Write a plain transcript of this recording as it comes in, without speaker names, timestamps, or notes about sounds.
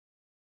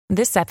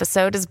This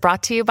episode is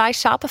brought to you by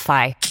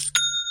Shopify.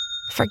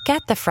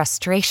 Forget the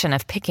frustration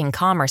of picking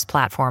commerce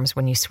platforms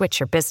when you switch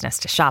your business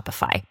to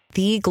Shopify,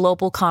 the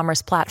global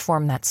commerce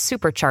platform that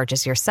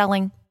supercharges your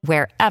selling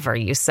wherever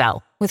you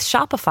sell. With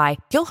Shopify,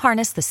 you'll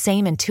harness the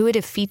same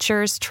intuitive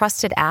features,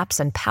 trusted apps,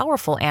 and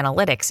powerful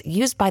analytics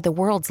used by the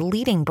world's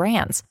leading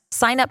brands.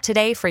 Sign up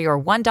today for your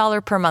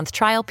 $1 per month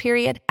trial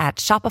period at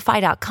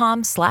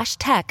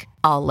shopify.com/tech,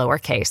 all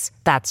lowercase.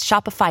 That's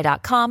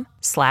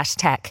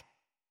shopify.com/tech.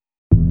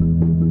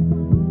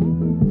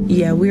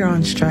 Yeah, we're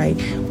on strike.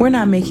 We're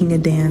not making a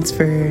dance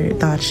for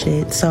thought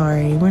shit.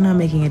 Sorry, we're not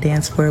making a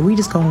dance for it. We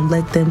just gonna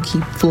let them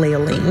keep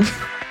flailing.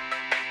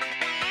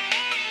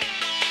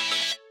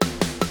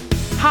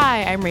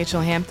 Hi, I'm Rachel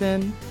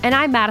Hampton. And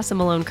I'm Madison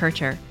Malone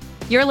Kircher.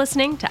 You're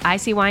listening to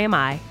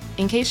ICYMI.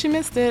 In case you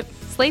missed it,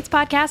 Slate's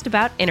podcast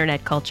about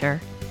internet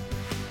culture.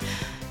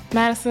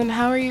 Madison,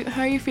 how are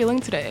you feeling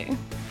today?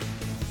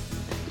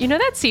 You know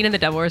that scene in The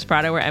Devil Wears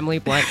Prada where Emily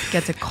Blunt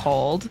gets a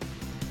cold?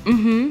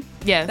 Mm-hmm.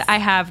 Yes. I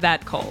have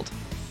that cold.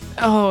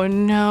 Oh,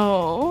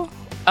 no.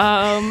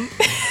 And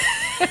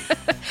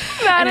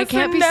I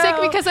can't be sick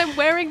because I'm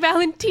wearing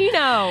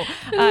Valentino.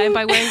 And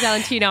by wearing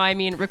Valentino, I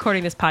mean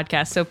recording this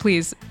podcast. So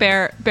please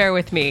bear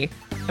with me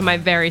in my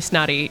very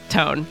snotty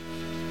tone.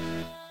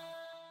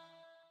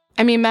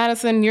 I mean,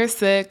 Madison, you're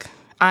sick.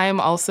 I am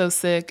also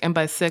sick. And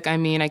by sick, I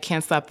mean I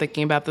can't stop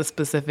thinking about the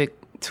specific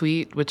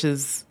tweet, which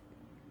is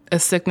a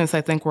sickness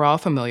I think we're all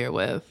familiar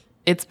with.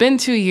 It's been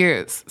 2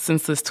 years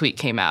since this tweet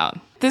came out.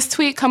 This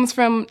tweet comes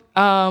from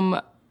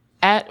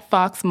at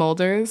Fox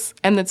Mulders,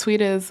 and the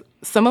tweet is,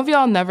 "Some of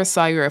y'all never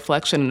saw your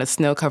reflection in a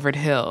snow-covered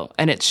hill,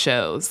 and it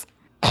shows."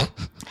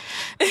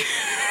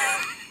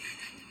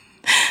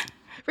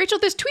 Rachel,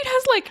 this tweet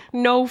has,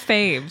 no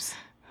faves.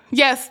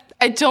 Yes,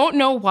 I don't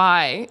know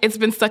why it's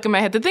been stuck in my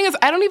head. The thing is,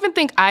 I don't even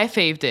think I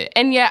faved it.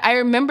 And yet I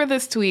remember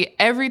this tweet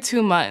every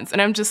 2 months.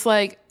 And I'm just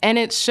like, and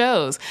it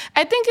shows.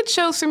 I think it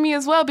shows for me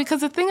as well,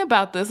 because the thing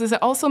about this is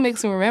it also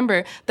makes me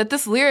remember that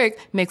this lyric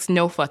makes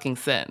no fucking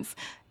sense.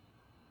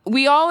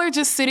 We all are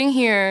just sitting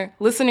here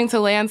listening to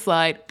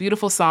Landslide,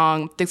 beautiful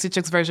song, Dixie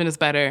Chicks version is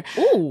better.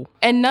 Ooh.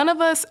 And none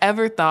of us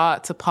ever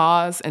thought to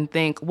pause and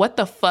think, what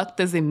the fuck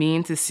does it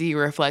mean to see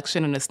your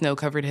reflection in a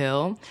snow-covered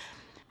hill?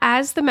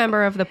 As the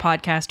member of the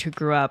podcast who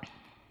grew up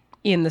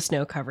in the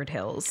snow-covered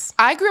hills.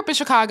 I grew up in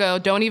Chicago.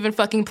 Don't even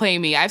fucking play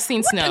me. I've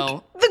seen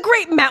snow. The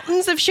Great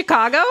Mountains of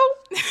Chicago?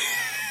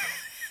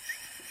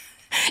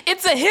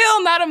 It's a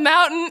hill, not a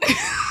mountain.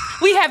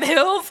 We have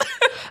hills.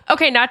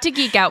 Okay, not to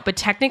geek out, but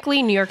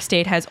technically New York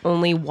State has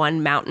only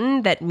one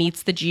mountain that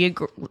meets the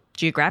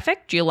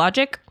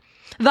geologic,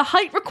 the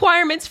height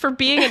requirements for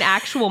being an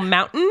actual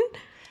mountain.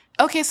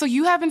 Okay, so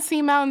you haven't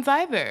seen mountains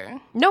either.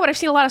 No, but I've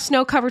seen a lot of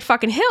snow-covered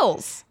fucking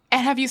hills.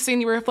 And have you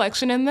seen your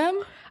reflection in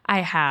them? I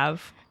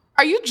have.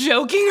 Are you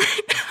joking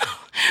right now?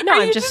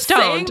 No, I'm just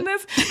stoned. Saying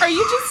this? Are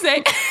you just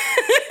saying...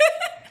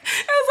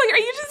 I was like,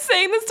 are you just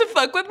saying this to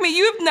fuck with me?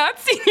 You have not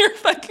seen your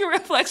fucking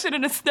reflection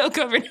in a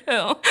snow-covered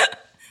hill.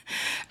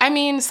 I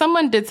mean,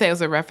 someone did say it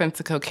was a reference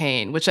to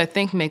cocaine, which I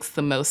think makes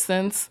the most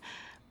sense.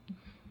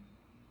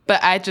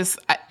 But I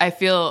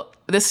feel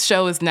this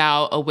show is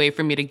now a way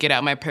for me to get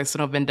out my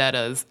personal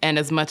vendettas. And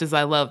as much as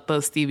I love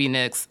both Stevie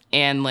Nicks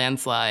and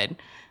Landslide,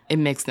 it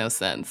makes no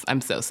sense.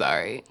 I'm so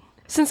sorry.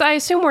 Since I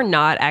assume we're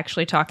not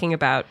actually talking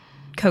about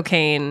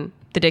cocaine,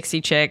 the Dixie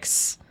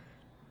Chicks,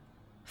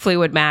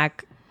 Fleetwood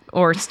Mac,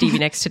 or Stevie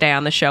Nicks today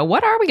on the show,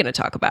 what are we going to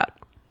talk about?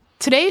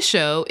 Today's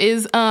show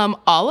is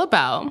all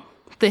about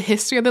the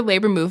history of the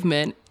labor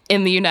movement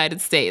in the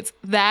United States.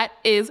 That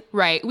is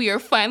right. We are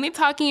finally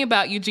talking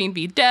about Eugene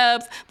V.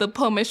 Debs, the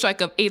Pullman strike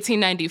of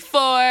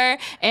 1894,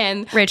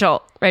 and...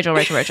 Rachel.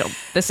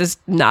 This is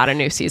not a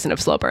new season of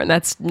Slow Burn.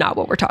 That's not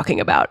what we're talking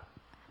about.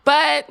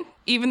 But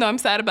even though I'm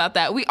sad about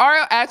that, we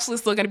are actually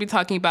still going to be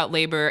talking about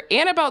labor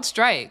and about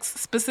strikes,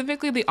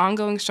 specifically the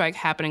ongoing strike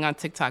happening on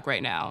TikTok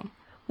right now.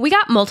 We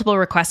got multiple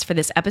requests for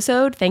this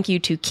episode. Thank you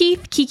to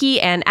Keith,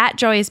 Kiki, and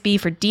 @JoyousB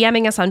for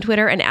DMing us on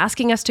Twitter and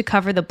asking us to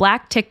cover the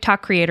Black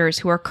TikTok creators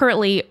who are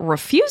currently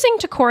refusing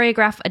to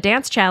choreograph a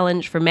dance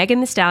challenge for Megan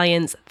Thee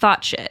Stallion's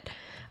Thought Shit,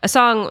 a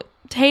song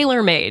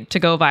tailor-made to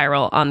go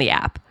viral on the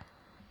app.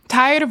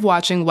 Tired of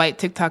watching white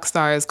TikTok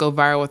stars go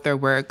viral with their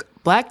work,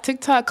 Black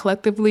TikTok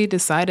collectively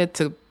decided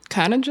to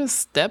kind of just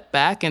step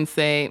back and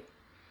say,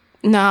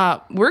 nah,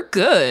 we're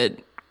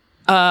good.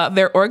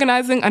 They're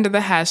organizing under the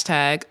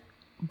hashtag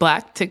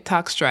Black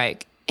TikTok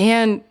Strike.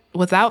 And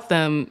without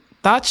them,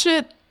 Thought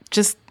Shit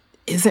just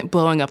isn't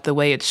blowing up the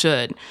way it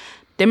should,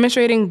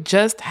 demonstrating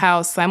just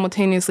how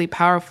simultaneously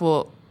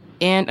powerful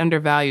and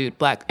undervalued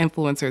Black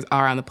influencers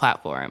are on the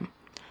platform.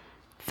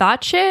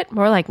 Thought shit?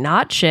 More like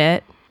not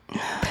shit.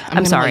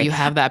 I'm sorry. Let you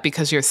have that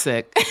because you're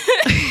sick.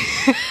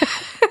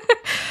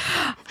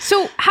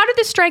 So how did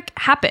this strike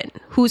happen?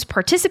 Who's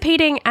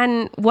participating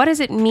and what does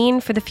it mean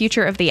for the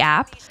future of the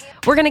app?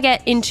 We're going to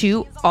get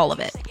into all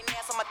of it.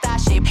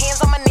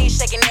 Hands on my knees,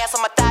 shaking ass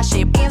on my thigh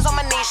shape. Hands on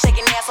my knees,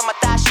 shaking ass on my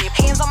thigh shape.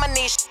 Hands on my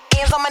knees,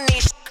 hands on my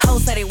knees.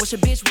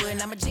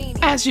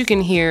 As you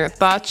can hear,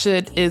 Thought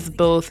Shit is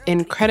both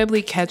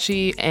incredibly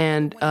catchy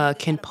and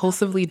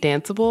compulsively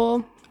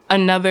danceable.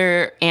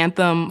 Another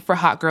anthem for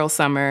hot girl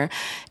summer.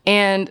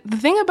 And the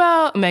thing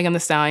about Megan Thee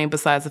Stallion,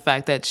 besides the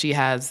fact that she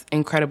has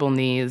incredible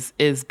knees,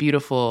 is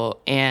beautiful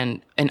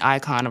and an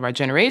icon of our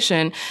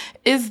generation,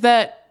 is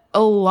that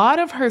a lot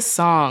of her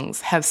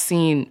songs have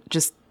seen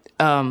just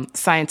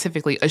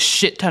scientifically a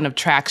shit ton of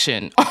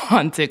traction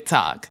on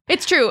TikTok.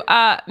 It's true.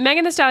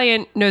 Megan Thee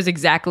Stallion knows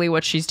exactly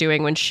what she's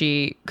doing when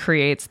she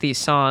creates these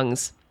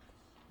songs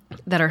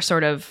that are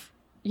sort of,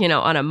 you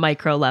know, on a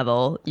micro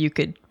level. You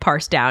could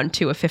parse down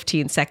to a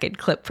 15-second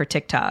clip for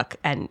TikTok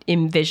and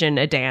envision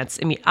a dance.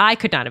 I mean, I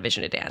could not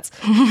envision a dance,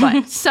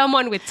 but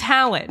someone with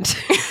talent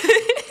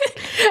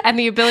and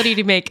the ability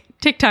to make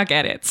TikTok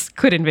edits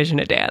could envision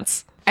a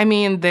dance. I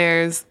mean,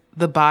 there's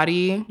the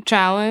Body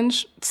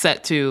Challenge,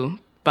 set to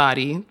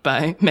Body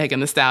by Megan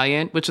Thee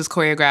Stallion, which is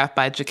choreographed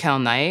by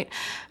Jaquel Knight.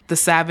 The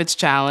Savage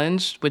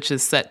Challenge, which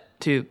is set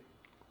to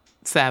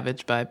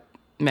Savage by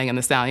Megan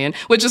Thee Stallion,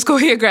 which is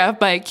choreographed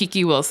by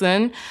Kiki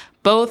Wilson,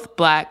 both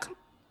Black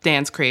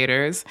dance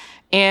creators.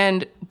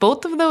 And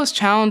both of those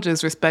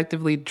challenges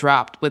respectively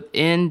dropped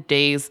within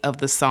days of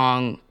the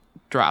song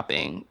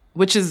dropping,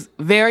 which is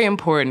very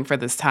important for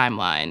this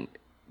timeline.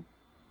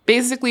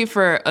 Basically,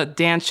 for a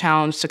dance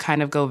challenge to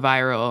kind of go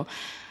viral,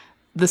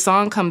 the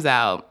song comes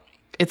out,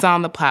 it's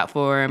on the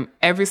platform,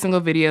 every single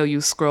video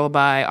you scroll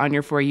by on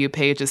your For You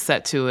page is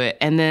set to it,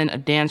 and then a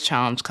dance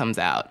challenge comes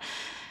out.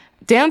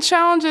 Dance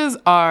challenges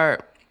are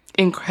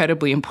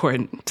incredibly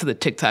important to the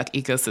TikTok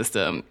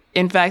ecosystem.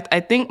 In fact, I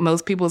think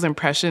most people's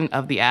impression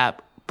of the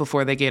app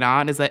before they get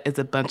on is that it's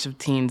a bunch of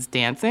teens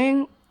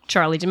dancing.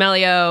 Charli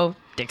D'Amelio,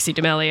 Dixie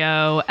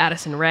D'Amelio,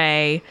 Addison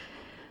Rae.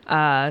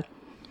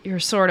 You're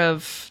sort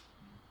of,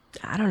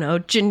 I don't know,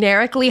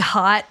 generically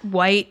hot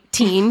white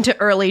teen to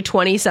early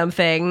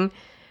 20-something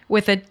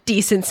with a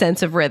decent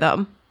sense of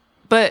rhythm.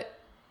 But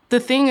the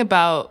thing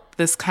about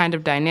this kind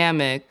of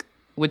dynamic,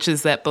 which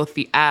is that both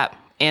the app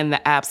and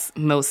the app's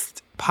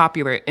most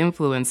popular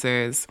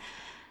influencers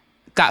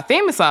got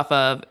famous off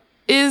of,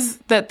 is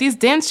that these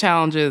dance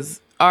challenges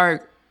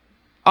are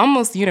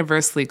almost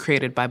universally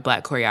created by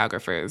Black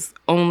choreographers,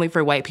 only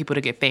for white people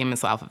to get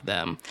famous off of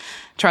them.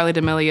 Charli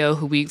D'Amelio,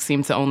 who we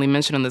seem to only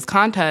mention in this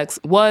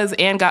context, was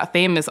and got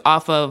famous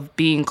off of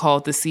being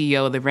called the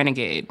CEO of The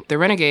Renegade. The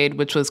Renegade,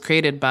 which was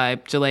created by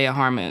Jalaiah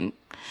Harmon.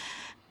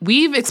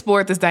 We've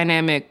explored this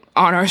dynamic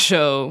on our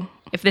show.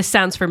 If this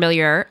sounds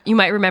familiar, you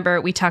might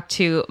remember we talked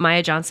to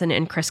Maya Johnson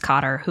and Chris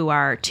Cotter, who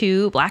are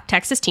two Black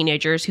Texas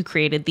teenagers who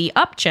created the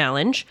Up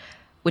Challenge,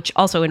 which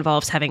also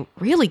involves having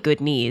really good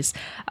knees.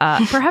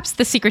 Perhaps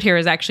the secret here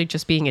is actually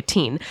just being a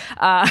teen.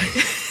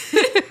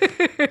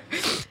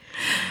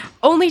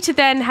 Only to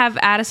then have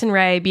Addison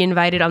Rae be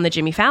invited on the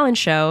Jimmy Fallon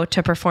show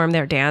to perform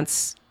their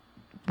dance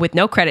with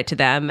no credit to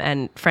them,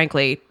 and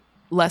frankly,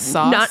 less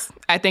sauce.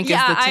 I think is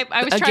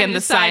I was again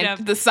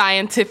trying the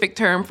scientific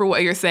term for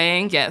what you're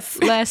saying. Yes,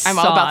 less I'm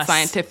sauce. all about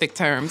scientific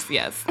terms.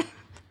 Yes.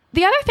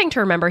 The other thing to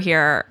remember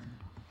here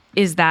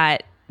is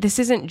that this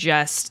isn't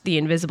just the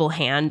invisible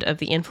hand of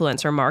the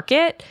influencer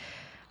market.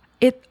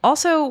 It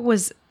also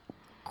was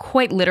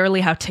quite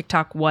literally how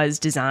TikTok is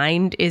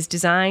designed.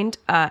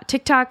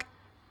 TikTok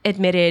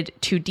admitted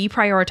to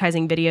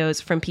deprioritizing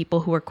videos from people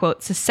who are,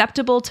 quote,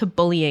 susceptible to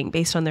bullying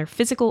based on their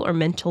physical or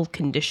mental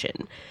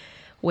condition,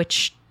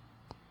 which,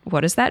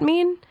 what does that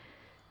mean?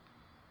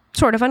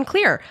 Sort of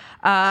unclear.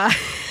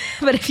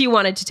 But if you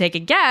wanted to take a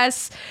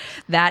guess,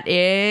 that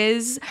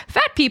is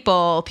fat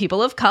people,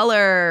 people of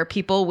color,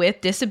 people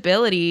with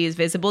disabilities,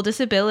 visible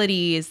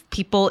disabilities,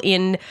 people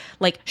in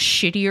like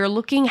shittier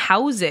looking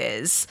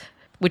houses,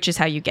 which is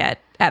how you get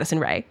Addison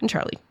Rae and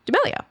Charli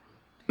D'Amelio.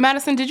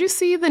 Madison, did you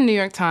see the New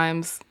York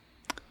Times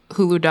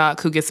Hulu doc,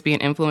 Who Gets to Be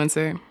an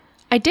Influencer?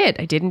 I did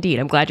indeed.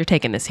 I'm glad you're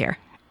taking this here.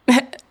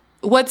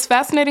 What's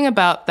fascinating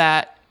about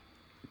that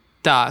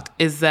doc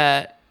is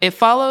that it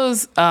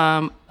follows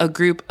a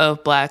group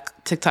of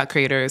Black TikTok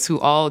creators who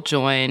all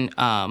join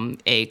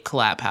a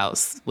collab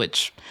house,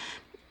 which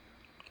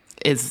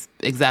is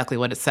exactly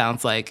what it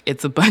sounds like.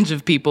 It's a bunch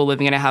of people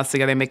living in a house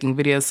together, making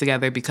videos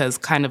together, because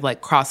kind of like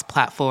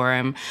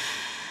cross-platform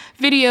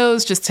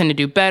videos just tend to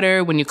do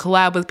better when you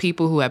collab with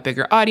people who have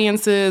bigger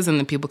audiences, and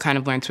then people kind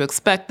of learn to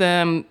expect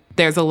them.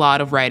 There's a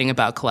lot of writing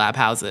about collab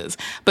houses.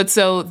 But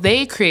so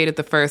they created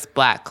the first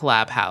Black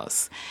collab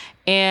house.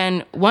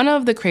 And one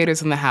of the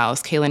creators in the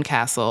house, Kaylin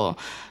Castle,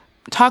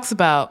 talks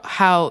about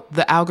how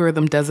the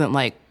algorithm doesn't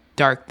like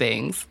dark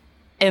things.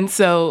 And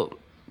so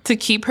to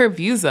keep her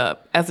views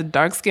up, as a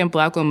dark-skinned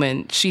Black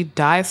woman, she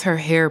dyes her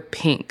hair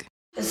pink.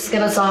 This is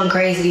gonna sound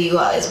crazy to you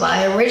guys, but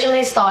I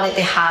originally started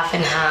the half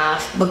and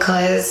half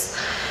because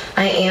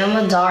I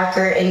am a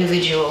darker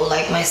individual,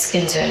 like my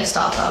skin tone and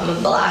stuff. I'm a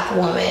Black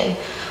woman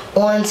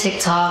on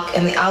TikTok,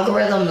 and the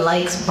algorithm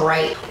likes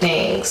bright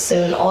things. So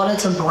in order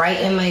to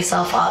brighten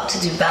myself up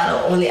to do better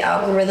on the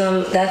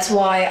algorithm, that's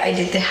why I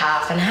did the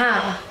half and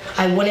half.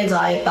 I wouldn't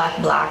dye it back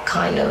black,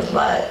 kind of,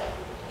 but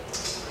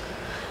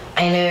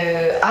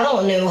I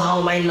don't know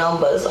how my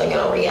numbers are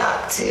gonna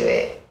react to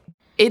it.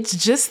 it's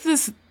just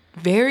this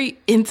very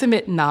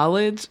intimate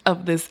knowledge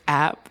of this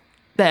app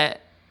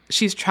that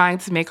she's trying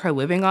to make her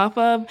living off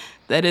of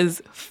that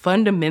is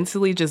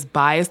fundamentally just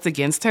biased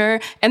against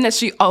her, and that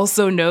she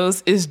also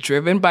knows is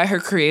driven by her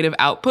creative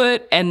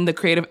output and the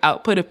creative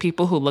output of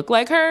people who look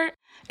like her.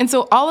 And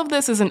so all of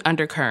this is an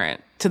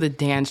undercurrent to the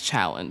dance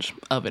challenge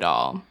of it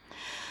all.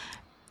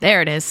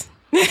 There it is.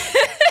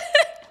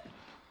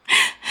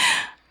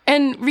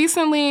 And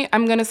recently,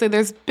 I'm going to say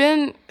there's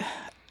been,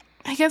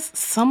 I guess,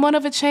 somewhat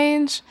of a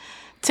change.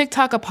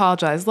 TikTok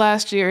apologized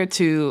last year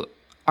to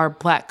our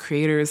Black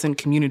creators and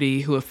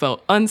community who have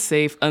felt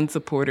unsafe,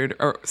 unsupported,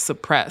 or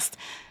suppressed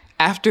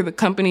after the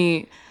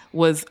company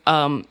was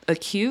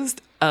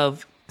accused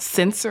of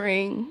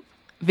censoring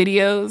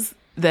videos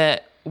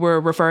that were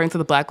referring to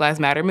the Black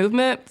Lives Matter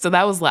movement. So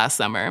that was last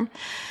summer.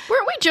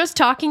 Weren't we just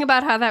talking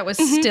about how that was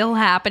still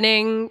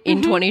happening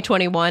in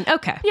 2021?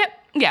 Okay. Yep.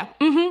 Yeah.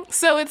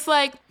 So it's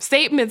like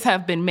statements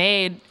have been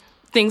made.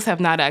 Things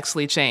have not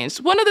actually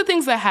changed. One of the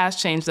things that has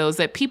changed, though, is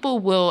that people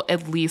will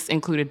at least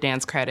include a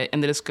dance credit in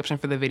the description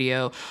for the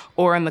video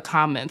or in the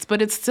comments. But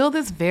it's still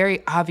this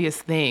very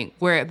obvious thing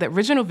where the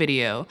original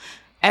video,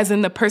 as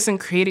in the person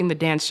creating the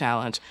dance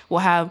challenge, will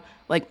have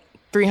like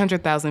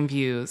 300,000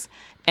 views.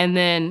 And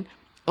then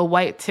a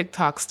white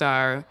TikTok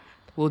star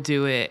will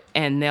do it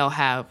and they'll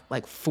have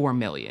like 4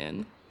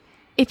 million.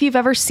 If you've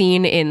ever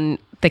seen in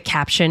the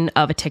caption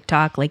of a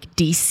TikTok like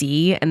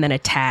DC and then a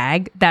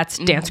tag, that's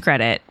dance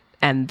credit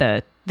and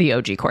the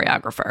OG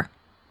choreographer.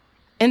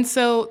 And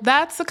so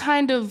that's a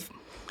kind of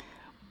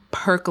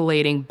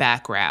percolating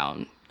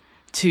background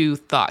to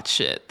Thought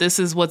Shit. This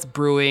is what's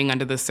brewing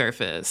under the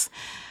surface.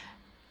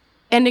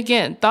 And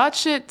again, Thought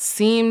Shit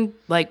seemed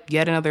like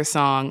yet another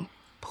song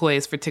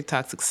poised for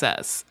TikTok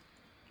success.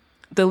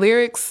 The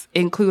lyrics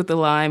include the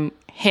line,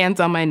 "Hands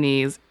on my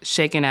knees,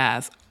 shaking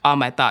ass, all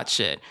my thought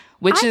shit,"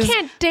 which I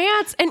can't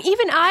dance, and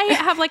even I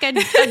have like a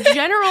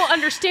general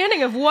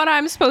understanding of what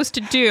I'm supposed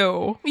to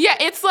do. Yeah,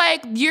 it's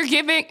like you're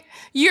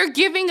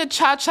giving a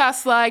cha-cha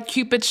slide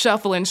Cupid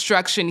shuffle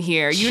instruction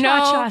here, you know?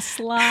 Cha-cha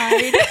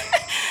slide.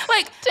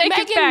 Like, Take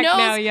Megan it back knows,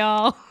 now,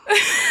 y'all.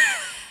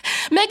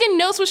 Megan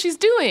knows what she's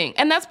doing.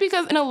 And that's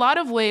because in a lot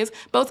of ways,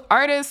 both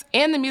artists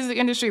and the music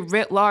industry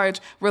writ large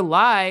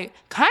rely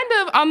kind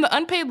of on the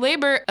unpaid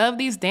labor of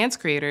these dance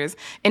creators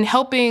in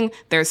helping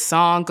their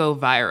song go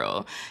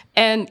viral.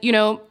 And, you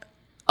know,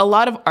 a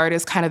lot of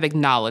artists kind of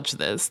acknowledge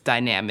this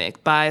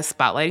dynamic by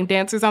spotlighting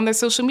dancers on their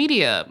social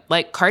media.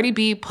 Like Cardi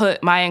B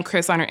put Maya and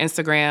Chris on her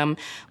Instagram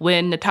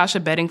when Natasha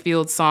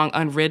Bedingfield's song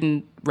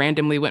Unwritten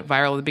randomly went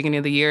viral at the beginning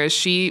of the year.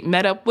 She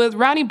met up with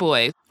Ronnie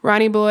Boy.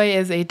 Ronnie Boy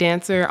is a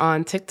dancer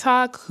on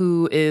TikTok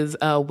who is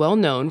well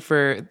known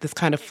for this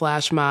kind of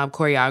flash mob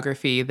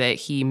choreography that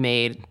he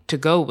made to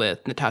go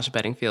with Natasha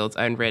Bedingfield's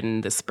Unwritten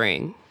this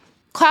spring.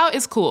 Clout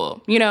is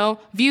cool, you know?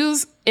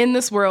 Views in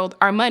this world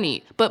are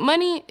money, but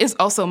money is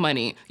also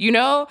money, you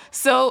know?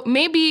 So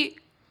maybe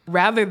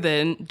rather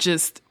than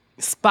just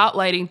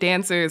spotlighting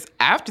dancers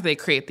after they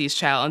create these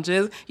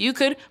challenges, you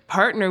could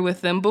partner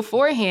with them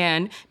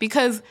beforehand,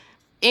 because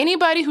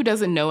anybody who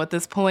doesn't know at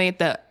this point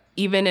that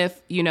even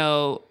if, you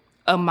know,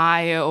 a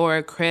Maya or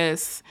a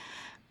Chris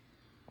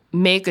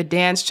make a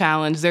dance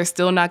challenge, they're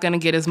still not going to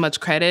get as much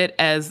credit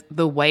as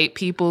the white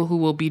people who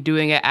will be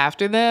doing it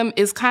after them,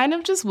 is kind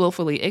of just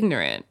willfully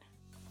ignorant.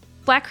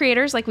 Black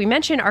creators, like we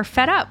mentioned, are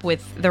fed up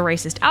with the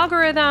racist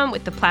algorithm,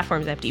 with the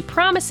platform's empty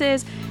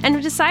promises, and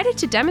have decided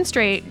to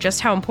demonstrate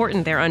just how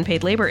important their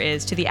unpaid labor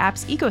is to the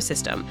app's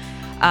ecosystem.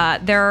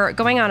 They're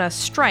going on a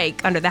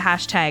strike under the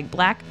hashtag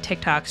Black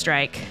TikTok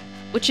Strike,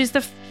 which is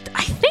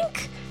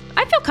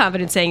I feel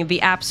confident saying the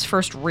app's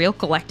first real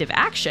collective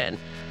action.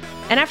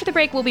 And after the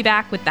break, we'll be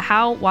back with the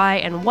how, why,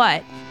 and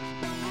what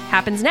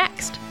happens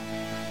next.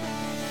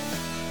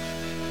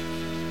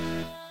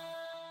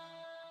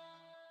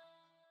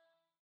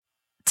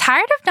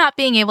 Tired of not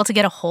being able to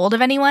get a hold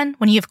of anyone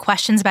when you have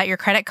questions about your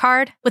credit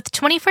card? With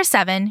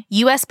 24/7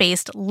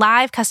 US-based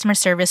live customer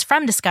service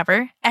from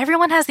Discover,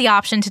 everyone has the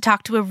option to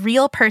talk to a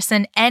real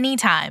person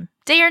anytime,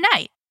 day or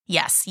night.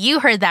 Yes,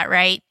 you heard that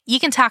right. You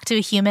can talk to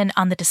a human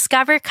on the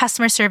Discover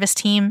customer service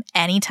team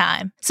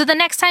anytime. So the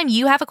next time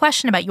you have a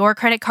question about your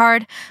credit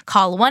card,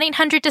 call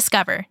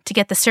 1-800-DISCOVER to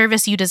get the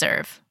service you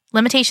deserve.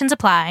 Limitations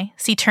apply.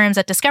 See terms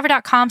at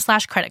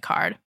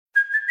discover.com/creditcard.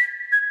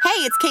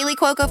 Hey, it's Kaylee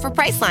Cuoco for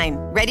Priceline.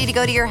 Ready to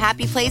go to your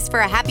happy place for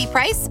a happy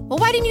price? Well,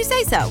 why didn't you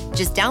say so?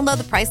 Just download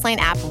the Priceline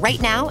app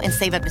right now and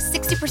save up to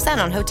 60%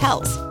 on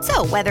hotels.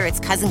 So whether it's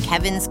Cousin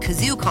Kevin's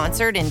Kazoo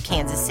Concert in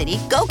Kansas City,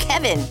 go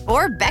Kevin,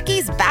 or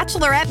Becky's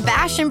Bachelorette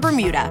Bash in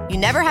Bermuda, you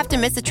never have to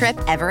miss a trip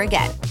ever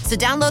again. So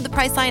download the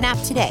Priceline app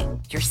today.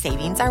 Your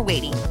savings are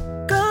waiting.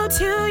 Go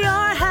to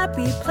your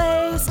happy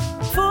place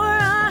for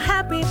a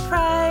happy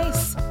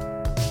price.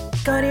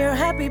 Go to your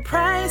happy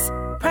price,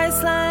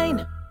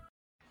 Priceline.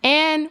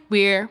 And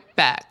we're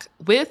back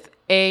with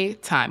a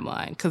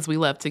timeline, because we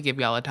love to give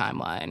y'all a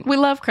timeline. We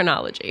love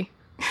chronology.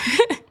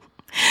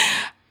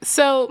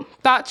 So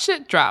Thought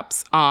Shit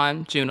drops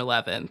on June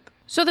 11th.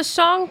 So the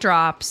song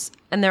drops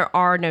and there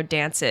are no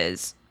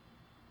dances.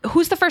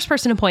 Who's the first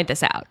person to point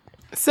this out?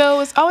 So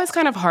it's always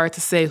kind of hard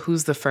to say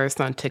who's the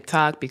first on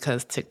TikTok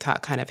because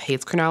TikTok kind of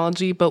hates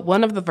chronology, but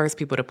one of the first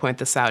people to point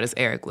this out is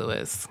Eric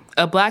Lewis,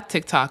 a Black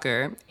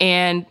TikToker,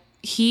 and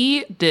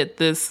he did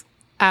this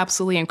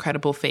absolutely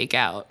incredible fake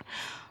out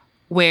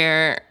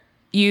where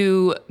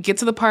you get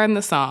to the part in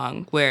the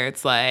song where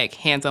it's like,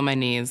 hands on my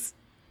knees,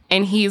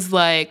 and he's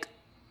like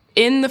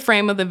in the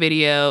frame of the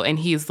video, and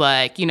he's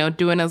like, you know,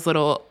 doing his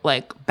little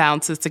like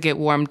bounces to get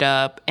warmed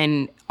up,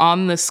 and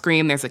on the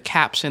screen there's a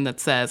caption that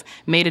says,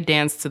 made a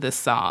dance to this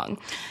song.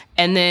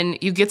 And then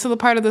you get to the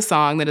part of the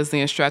song that is the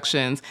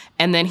instructions,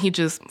 and then he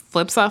just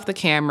flips off the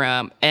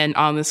camera, and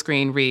on the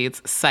screen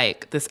reads,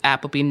 psych, this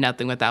app will be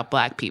nothing without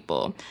Black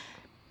people.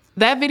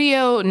 That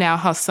video now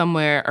has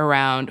somewhere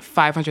around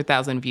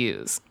 500,000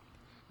 views.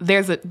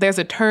 There's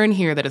a turn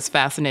here that is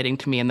fascinating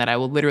to me and that I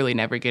will literally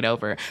never get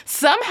over.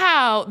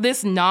 Somehow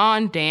this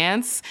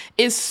non-dance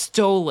is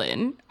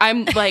stolen.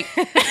 I'm like,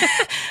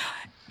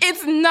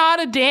 it's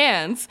not a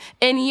dance.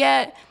 And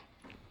yet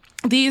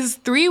these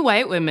 3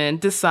 white women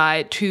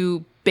decide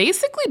to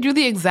basically do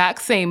the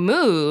exact same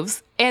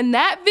moves. And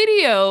that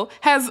video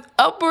has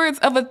upwards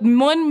of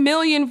 1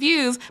 million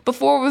views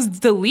before it was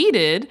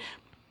deleted.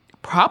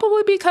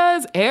 Probably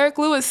because Eric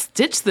Lewis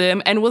stitched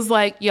them and was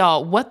like,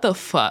 y'all, what the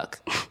fuck?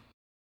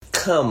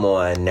 Come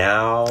on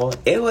now.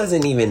 It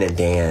wasn't even a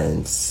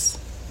dance.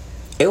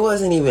 It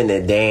wasn't even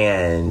a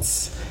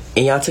dance.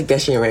 And y'all took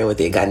that shit and ran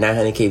with it. It got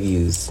 900K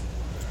views.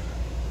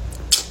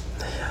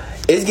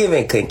 It's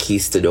giving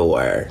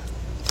Conquistador,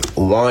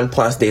 Juan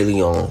Ponce de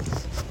Leon,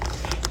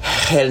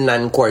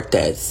 Hernan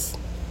Cortez.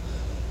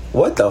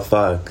 What the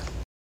fuck?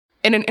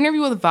 In an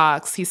interview with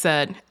Vox, he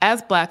said,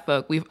 as Black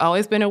folk, we've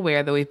always been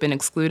aware that we've been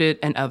excluded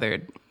and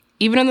othered.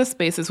 Even in the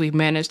spaces we've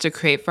managed to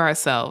create for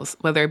ourselves,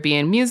 whether it be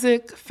in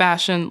music,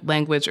 fashion,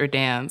 language, or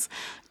dance,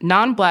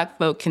 non-Black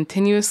folk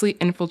continuously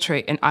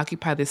infiltrate and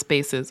occupy these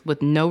spaces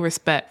with no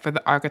respect for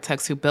the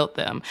architects who built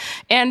them.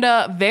 And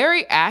a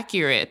very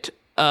accurate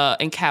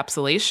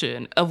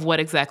encapsulation of what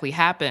exactly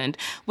happened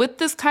with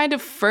this kind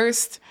of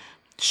first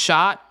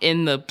shot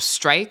in the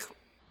strike.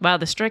 Wow,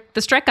 the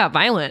strike got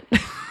violent.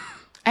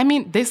 I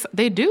mean,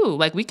 they do.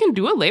 Like, we can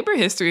do a labor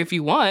history if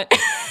you want.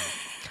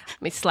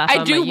 Let me slap I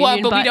on do my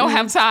want, but button. we don't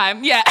have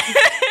time. Yeah.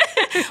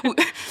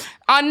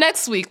 On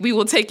next week, we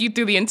will take you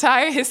through the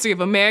entire history of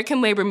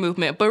American labor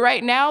movement. But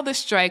right now, the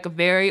strike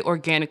very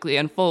organically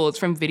unfolds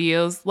from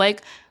videos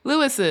like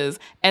Lewis's,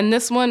 and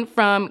this one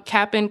from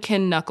Cap'n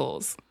Ken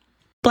Knuckles.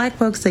 Black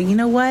folks say, you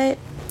know what?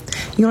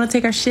 You want to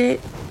take our shit?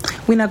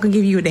 We're not going to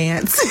give you a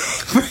dance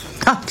for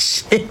our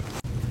shit.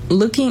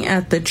 Looking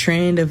at the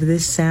trend of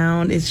this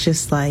sound, it's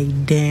just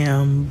like,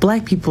 damn,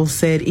 Black people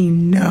said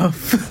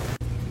enough.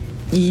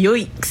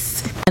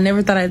 Yikes. I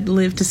never thought I'd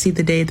live to see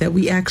the day that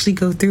we actually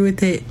go through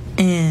with it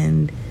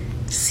and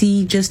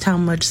see just how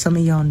much some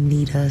of y'all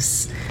need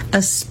us,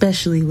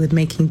 especially with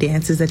making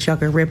dances that y'all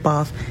can rip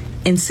off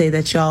and say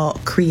that y'all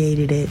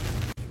created it.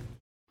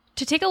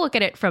 To take a look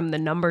at it from the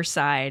number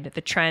side,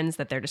 the trends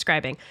that they're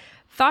describing,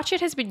 Thought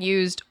Shit has been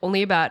used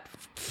only about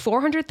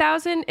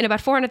 400,000 in about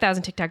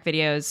 400,000 TikTok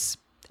videos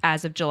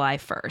as of July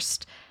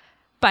 1st.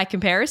 By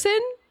comparison,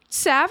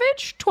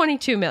 Savage,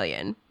 22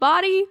 million.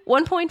 Body,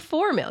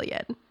 1.4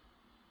 million.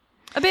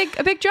 A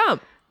big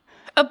jump.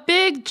 A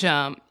big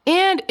jump.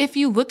 And if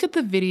you look at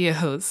the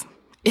videos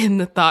in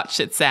the Thought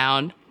Shit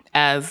sound,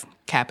 as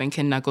Cap'n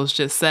Ken Knuckles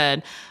just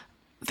said,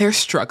 they're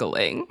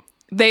struggling.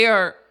 They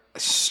are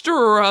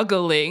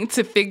struggling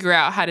to figure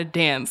out how to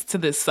dance to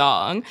this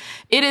song.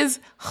 It is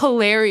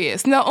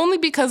hilarious. Not only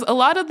because a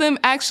lot of them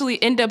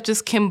actually end up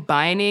just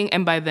combining,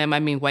 and by them I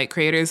mean white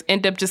creators,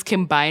 end up just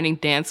combining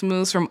dance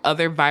moves from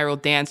other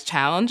viral dance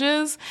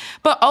challenges,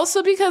 but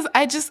also because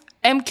I just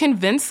am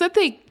convinced that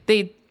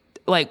they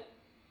like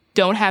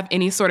don't have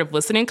any sort of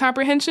listening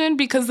comprehension,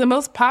 because the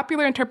most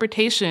popular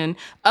interpretation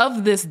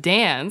of this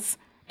dance,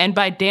 and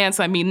by dance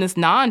I mean this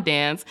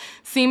non-dance,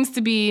 seems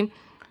to be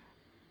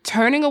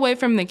turning away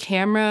from the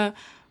camera,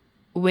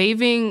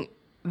 waving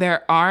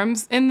their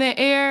arms in the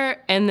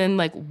air, and then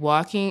like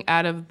walking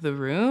out of the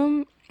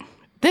room.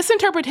 This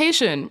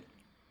interpretation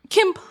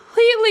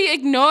completely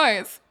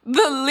ignores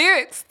the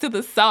lyrics to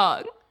the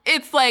song.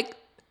 It's like,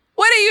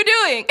 what are you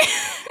doing?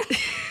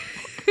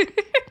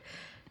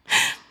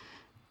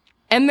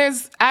 And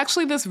there's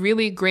actually this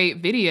really great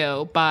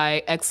video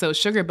by XO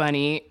Sugar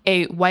Bunny,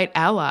 a white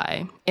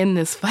ally in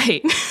this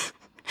fight,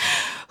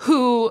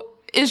 who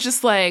is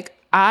just like,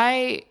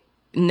 I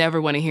never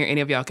want to hear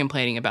any of y'all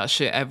complaining about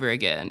shit ever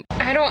again.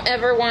 I don't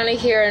ever want to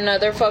hear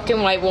another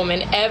fucking white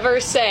woman ever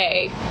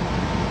say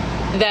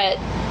that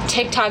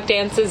TikTok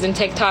dances and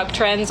TikTok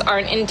trends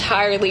aren't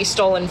entirely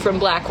stolen from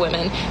Black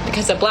women,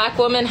 because a Black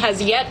woman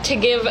has yet to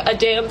give a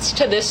dance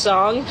to this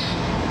song.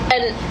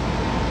 And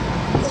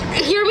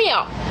hear me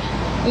out.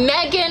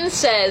 Megan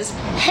says,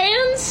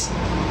 hands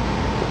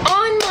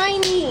on my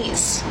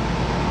knees,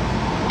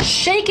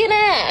 shaking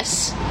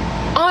ass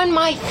on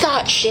my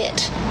thought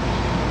shit.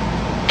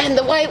 And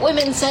the white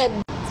women said,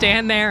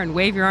 Stand there and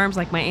wave your arms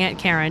like my Aunt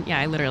Karen. Yeah,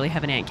 I literally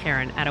have an Aunt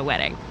Karen at a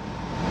wedding.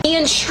 the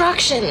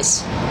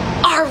instructions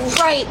are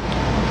right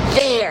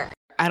there.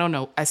 I don't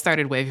know. I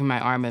started waving my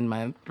arm in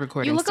my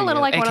recording You look a studio,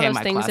 little like one of aka those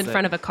my things in closet.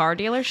 front of a car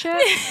dealership.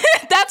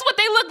 That's what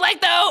they look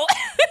like, though.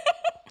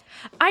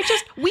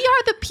 We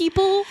are the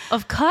people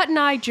of Cotton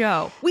Eye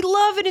Joe. We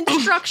love an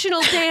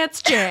instructional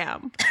dance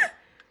jam.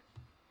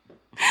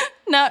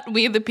 Not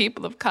we, the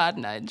people of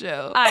Cotton Eye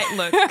Joe.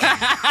 Look.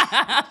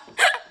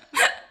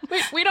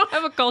 we don't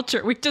have a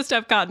culture. We just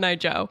have Cotton Eye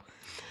Joe.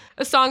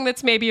 A song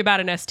that's maybe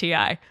about an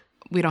STI.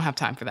 We don't have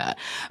time for that.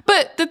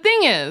 But the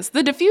thing is,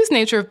 the diffuse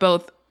nature of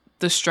both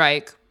the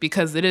strike,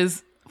 because it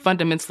is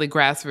fundamentally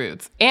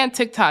grassroots, and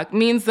TikTok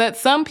means that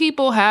some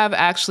people have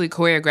actually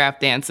choreographed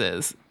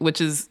dances,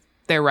 which is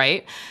their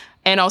right.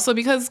 And also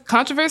because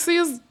controversy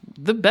is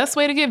the best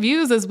way to get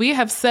views, as we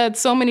have said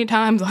so many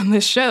times on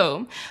this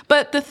show.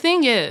 But the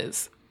thing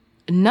is,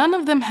 none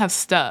of them have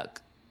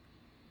stuck.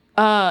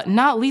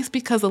 Not least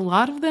because a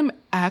lot of them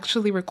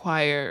actually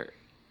require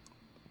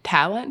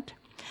talent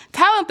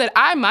that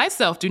I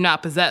myself do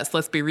not possess,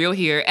 let's be real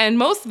here. And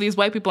most of these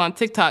white people on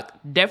TikTok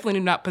definitely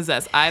do not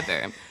possess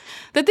either.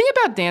 The thing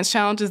about dance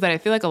challenges that I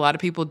feel like a lot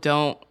of people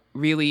don't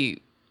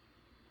really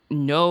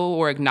know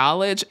or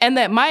acknowledge, and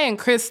that Maya and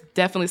Chris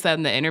definitely said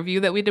in the interview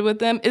that we did with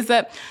them, is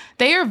that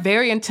they are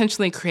very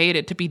intentionally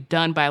created to be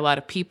done by a lot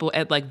of people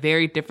at like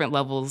very different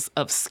levels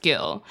of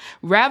skill,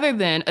 rather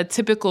than a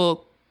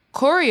typical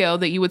choreo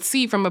that you would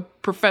see from a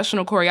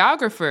professional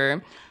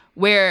choreographer,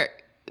 where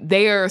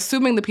they are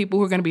assuming the people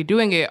who are going to be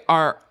doing it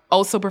are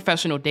also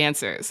professional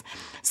dancers.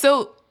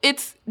 So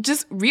it's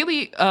just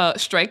really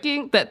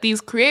striking that these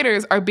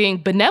creators are being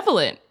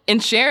benevolent in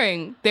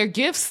sharing their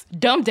gifts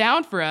dumbed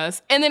down for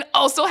us, and then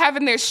also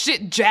having their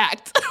shit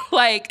jacked.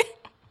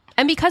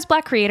 And because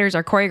Black creators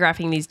are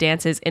choreographing these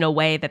dances in a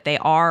way that they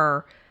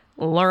are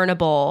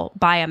learnable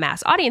by a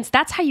mass audience,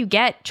 that's how you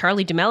get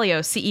Charli D'Amelio,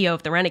 CEO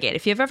of The Renegade.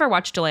 If you've ever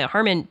watched Jalaiah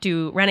Harmon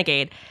do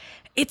Renegade,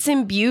 it's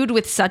imbued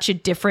with such a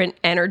different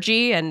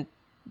energy and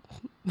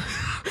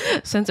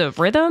sense of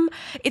rhythm.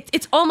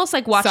 It's almost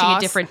like watching a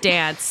different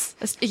dance.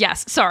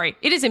 Yes, sorry.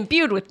 It is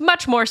imbued with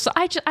much more. So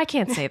I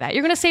can't say that.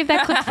 You're going to save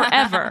that clip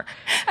forever.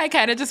 I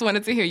kind of just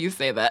wanted to hear you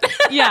say that.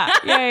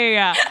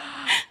 Yeah.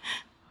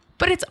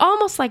 But it's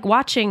almost like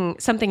watching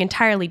something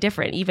entirely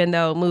different, even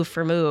though move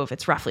for move,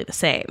 it's roughly the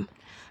same.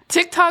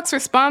 TikTok's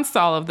response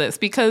to all of this,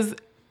 because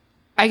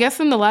I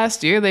guess in the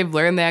last year, they've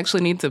learned they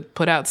actually need to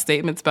put out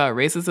statements about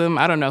racism.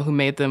 I don't know who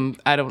made them.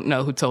 I don't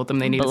know who told them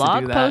they needed to do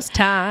that. Blog post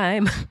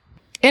time.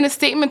 In a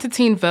statement to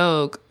Teen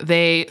Vogue,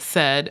 they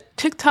said,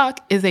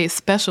 TikTok is a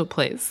special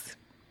place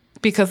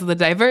because of the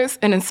diverse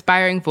and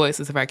inspiring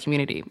voices of our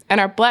community,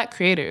 and our Black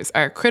creators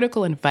are a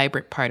critical and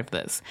vibrant part of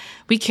this.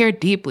 We care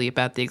deeply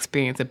about the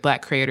experience of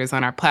Black creators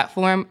on our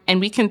platform, and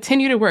we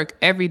continue to work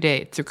every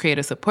day to create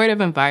a supportive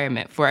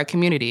environment for our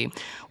community,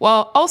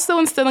 while also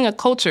instilling a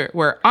culture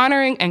where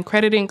honoring and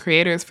crediting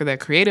creators for their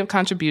creative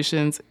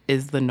contributions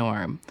is the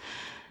norm.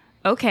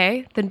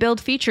 Okay, then build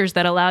features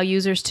that allow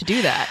users to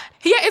do that.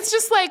 Yeah, it's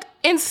just like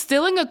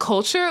instilling a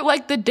culture,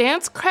 like the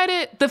dance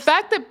credit, the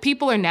fact that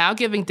people are now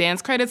giving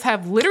dance credits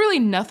have literally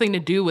nothing to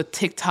do with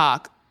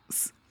TikTok.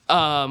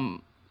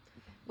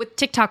 With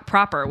TikTok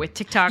proper, with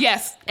TikTok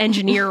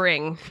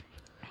engineering.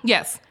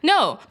 Yes.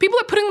 No, people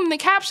are putting them in the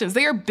captions.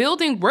 They are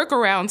building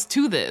workarounds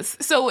to this.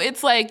 So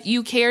it's like,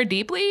 you care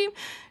deeply?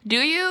 Do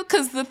you?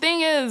 Because the thing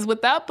is,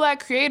 without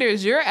Black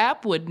creators, your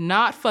app would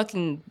not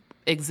fucking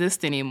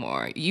exist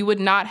anymore. You would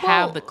not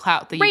have the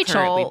clout that you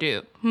currently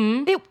do.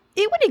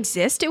 It would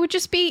exist. It would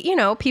just be,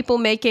 people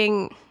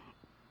making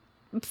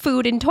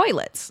food in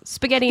toilets,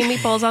 spaghetti and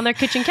meatballs on their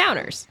kitchen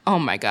counters. Oh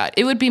my God.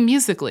 It would be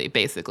Musical.ly,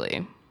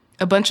 basically.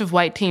 A bunch of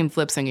white teens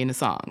lip singing to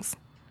songs.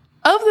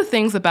 Of the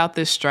things about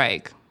this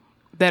strike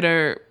that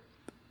are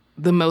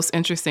the most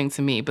interesting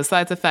to me,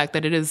 besides the fact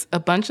that it is a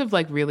bunch of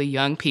like really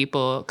young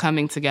people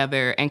coming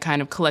together and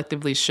kind of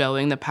collectively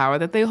showing the power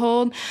that they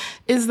hold,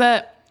 is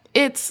that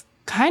it's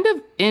kind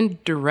of in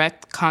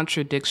direct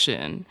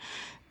contradiction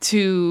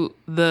to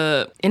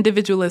the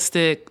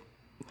individualistic,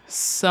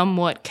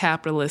 somewhat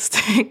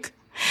capitalistic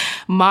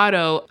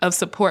motto of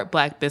support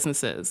Black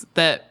businesses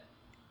that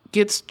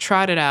gets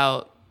trotted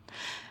out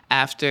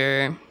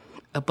after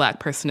a Black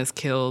person is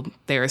killed.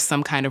 There is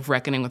some kind of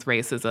reckoning with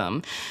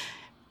racism.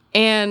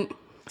 And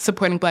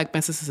supporting Black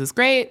businesses is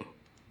great,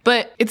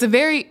 but it's a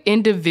very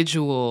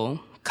individual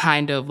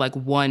kind of like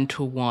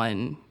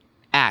one-to-one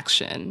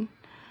action.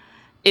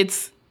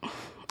 It's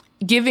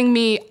giving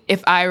me,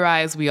 if I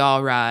rise, we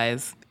all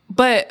rise.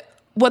 But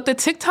what the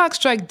TikTok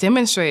strike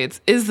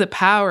demonstrates is the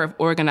power of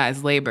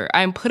organized labor.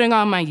 I'm putting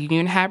on my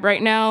union hat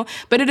right now,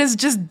 but it is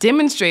just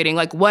demonstrating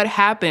like what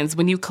happens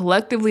when you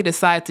collectively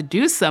decide to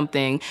do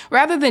something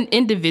rather than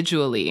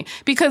individually.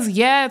 Because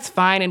yeah, it's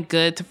fine and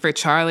good for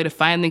Charli to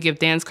finally give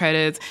dance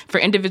credits, for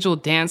individual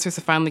dancers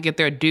to finally get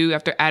their due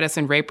after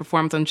Addison Rae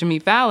performed on Jimmy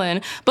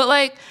Fallon. But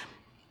like,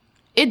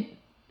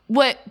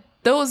 what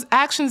those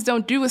actions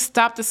don't do is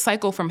stop the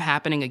cycle from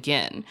happening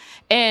again.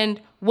 And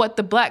what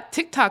the Black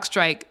TikTok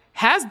strike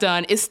has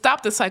done is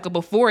stop the cycle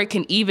before it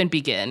can even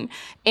begin.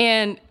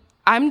 And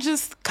I'm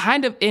just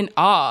kind of in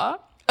awe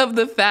of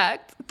the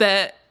fact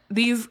that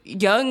these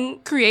young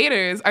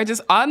creators are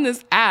just on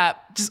this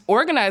app, just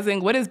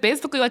organizing what is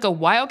basically like a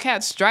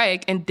wildcat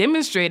strike and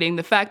demonstrating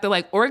the fact that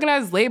like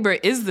organized labor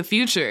is the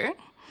future.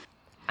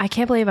 I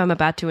can't believe I'm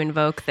about to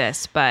invoke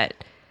this, but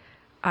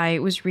I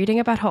was reading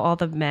about how all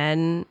the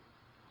men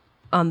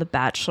on The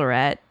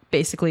Bachelorette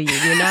basically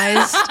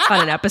unionized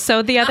on an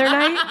episode the other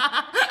night.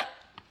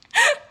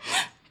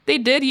 They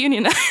did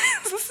unionize.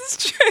 This is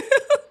true.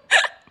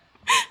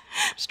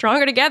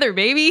 Stronger together,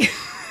 baby.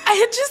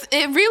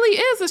 It really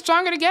is a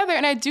stronger together.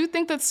 And I do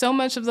think that so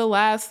much of the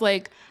last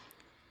like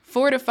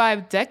 4 to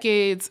 5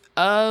 decades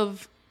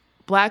of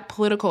Black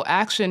political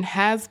action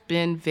has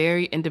been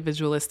very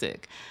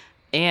individualistic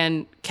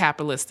and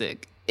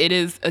capitalistic. It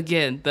is,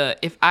 again, the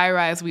if I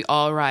rise, we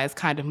all rise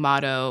kind of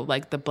motto,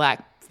 like the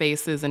Black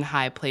faces in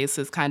high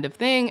places kind of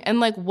thing. And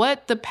like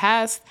what the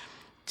past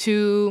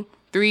 2,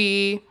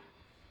 3,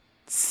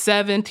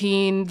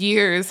 17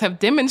 years have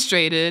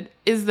demonstrated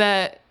is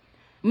that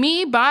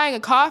me buying a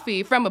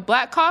coffee from a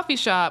Black coffee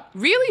shop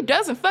really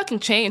doesn't fucking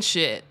change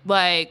shit.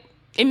 Like,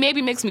 it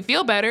maybe makes me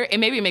feel better. It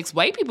maybe makes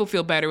white people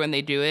feel better when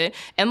they do it.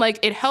 And like,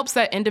 it helps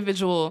that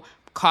individual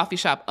coffee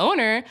shop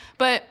owner,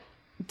 but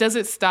does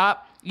it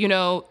stop, you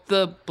know,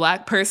 the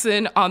Black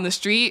person on the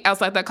street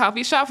outside that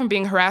coffee shop from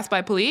being harassed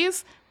by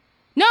police?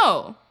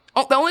 No.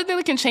 The only thing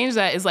that can change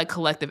that is like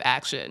collective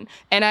action.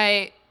 And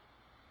I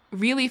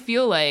really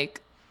feel like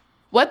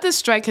what this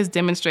strike has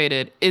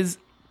demonstrated is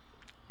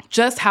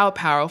just how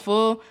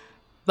powerful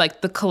like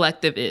the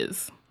collective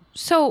is.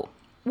 So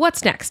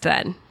what's next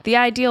then? The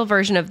ideal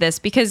version of this,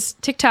 because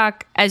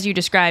TikTok, as you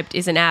described,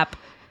 is an app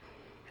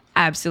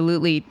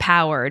absolutely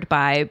powered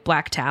by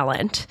Black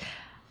talent.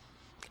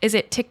 Is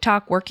it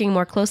TikTok working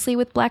more closely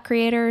with Black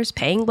creators,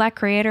 paying Black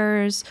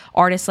creators,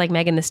 artists like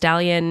Megan Thee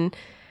Stallion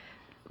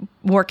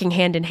working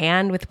hand in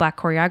hand with Black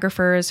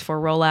choreographers for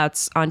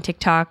rollouts on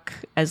TikTok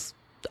as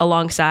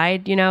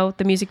alongside, you know,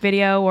 the music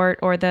video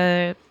or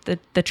the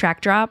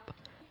track drop?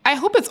 I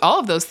hope it's all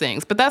of those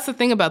things. But that's the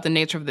thing about the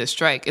nature of this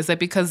strike is that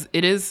because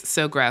it is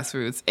so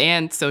grassroots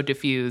and so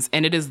diffuse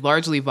and it is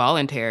largely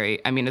voluntary,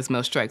 I mean, as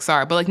most strikes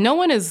are, but like no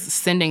one is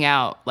sending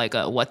out like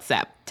a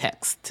WhatsApp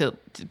text to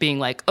being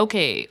like,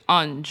 okay,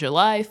 on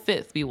July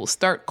 5th, we will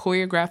start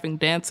choreographing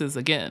dances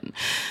again.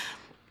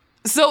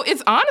 So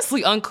it's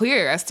honestly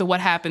unclear as to what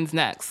happens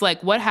next.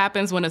 Like what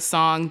happens when a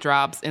song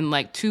drops in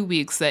like 2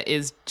 weeks that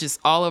is just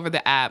all over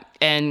the app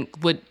and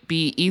would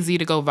be easy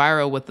to go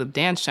viral with the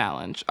dance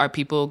challenge? Are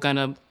people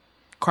gonna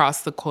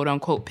cross the quote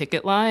unquote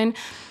picket line?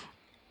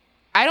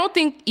 I don't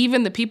think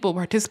even the people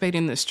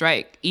participating in the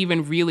strike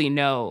even really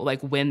know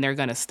like when they're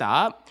gonna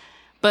stop.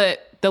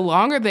 But the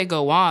longer they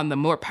go on, the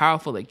more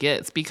powerful it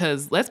gets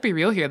because let's be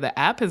real here, the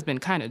app has been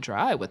kind of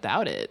dry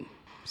without it.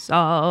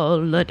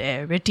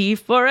 Solidarity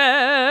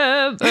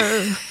forever.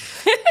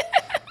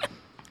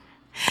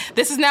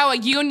 This is now a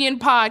union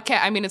podcast.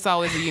 I mean, it's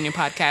always a union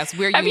podcast.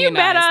 We're Have unionized. you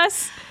met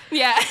us?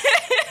 Yeah.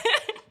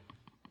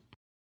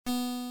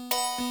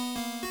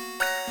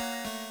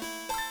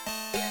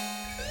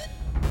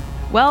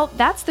 Well,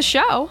 that's the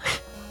show.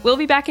 We'll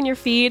be back in your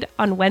feed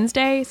on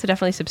Wednesday, so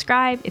definitely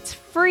subscribe. It's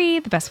free,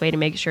 the best way to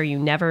make sure you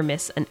never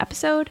miss an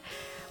episode.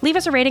 Leave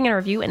us a rating and a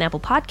review in Apple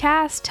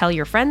Podcasts. Tell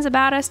your friends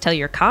about us. Tell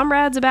your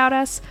comrades about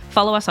us.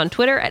 Follow us on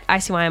Twitter at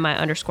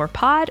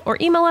ICYMI_pod or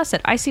email us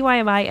at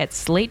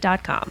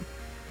ICYMI@slate.com.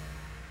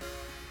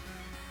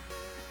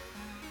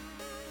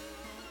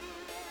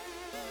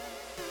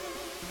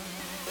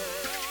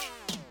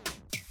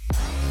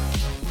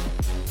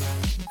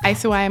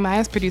 ICYMI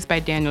is produced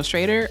by Daniel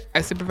Schrader.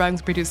 Our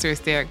supervising producer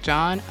is Derek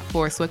John.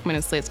 Forrest Wickman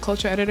is Slate's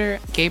culture editor.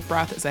 Gabe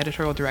Roth is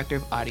editorial director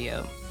of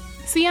audio.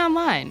 See you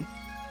online.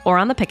 Or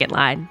on the picket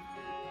line.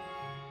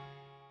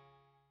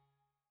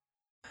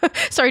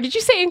 Sorry, did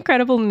you say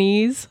incredible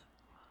knees?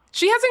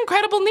 She has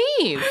incredible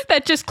knees.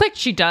 That just clicked.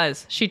 She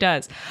does.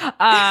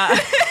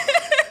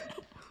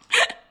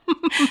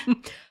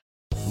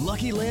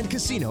 Lucky Land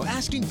Casino,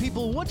 asking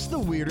people, what's the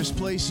weirdest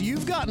place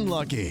you've gotten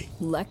lucky?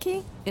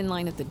 Lucky? In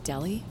line at the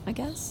deli, I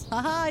guess?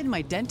 Aha, in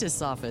my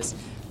dentist's office.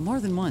 More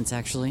than once,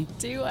 actually.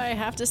 Do I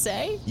have to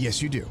say?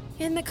 Yes, you do.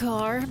 In the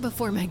car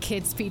before my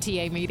kids'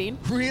 PTA meeting.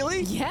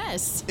 Really?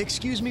 Yes.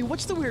 Excuse me,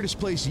 what's the weirdest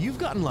place you've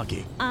gotten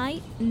lucky?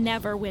 I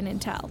never win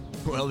and tell.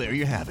 Well, there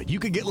you have it. You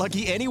can get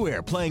lucky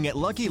anywhere, playing at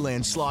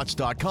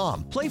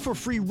LuckyLandSlots.com. Play for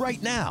free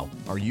right now.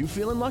 Are you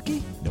feeling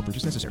lucky? No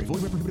purchase necessary.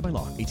 Void where prohibited by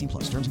law.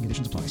 18+. Terms and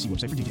conditions apply. See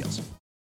website for details.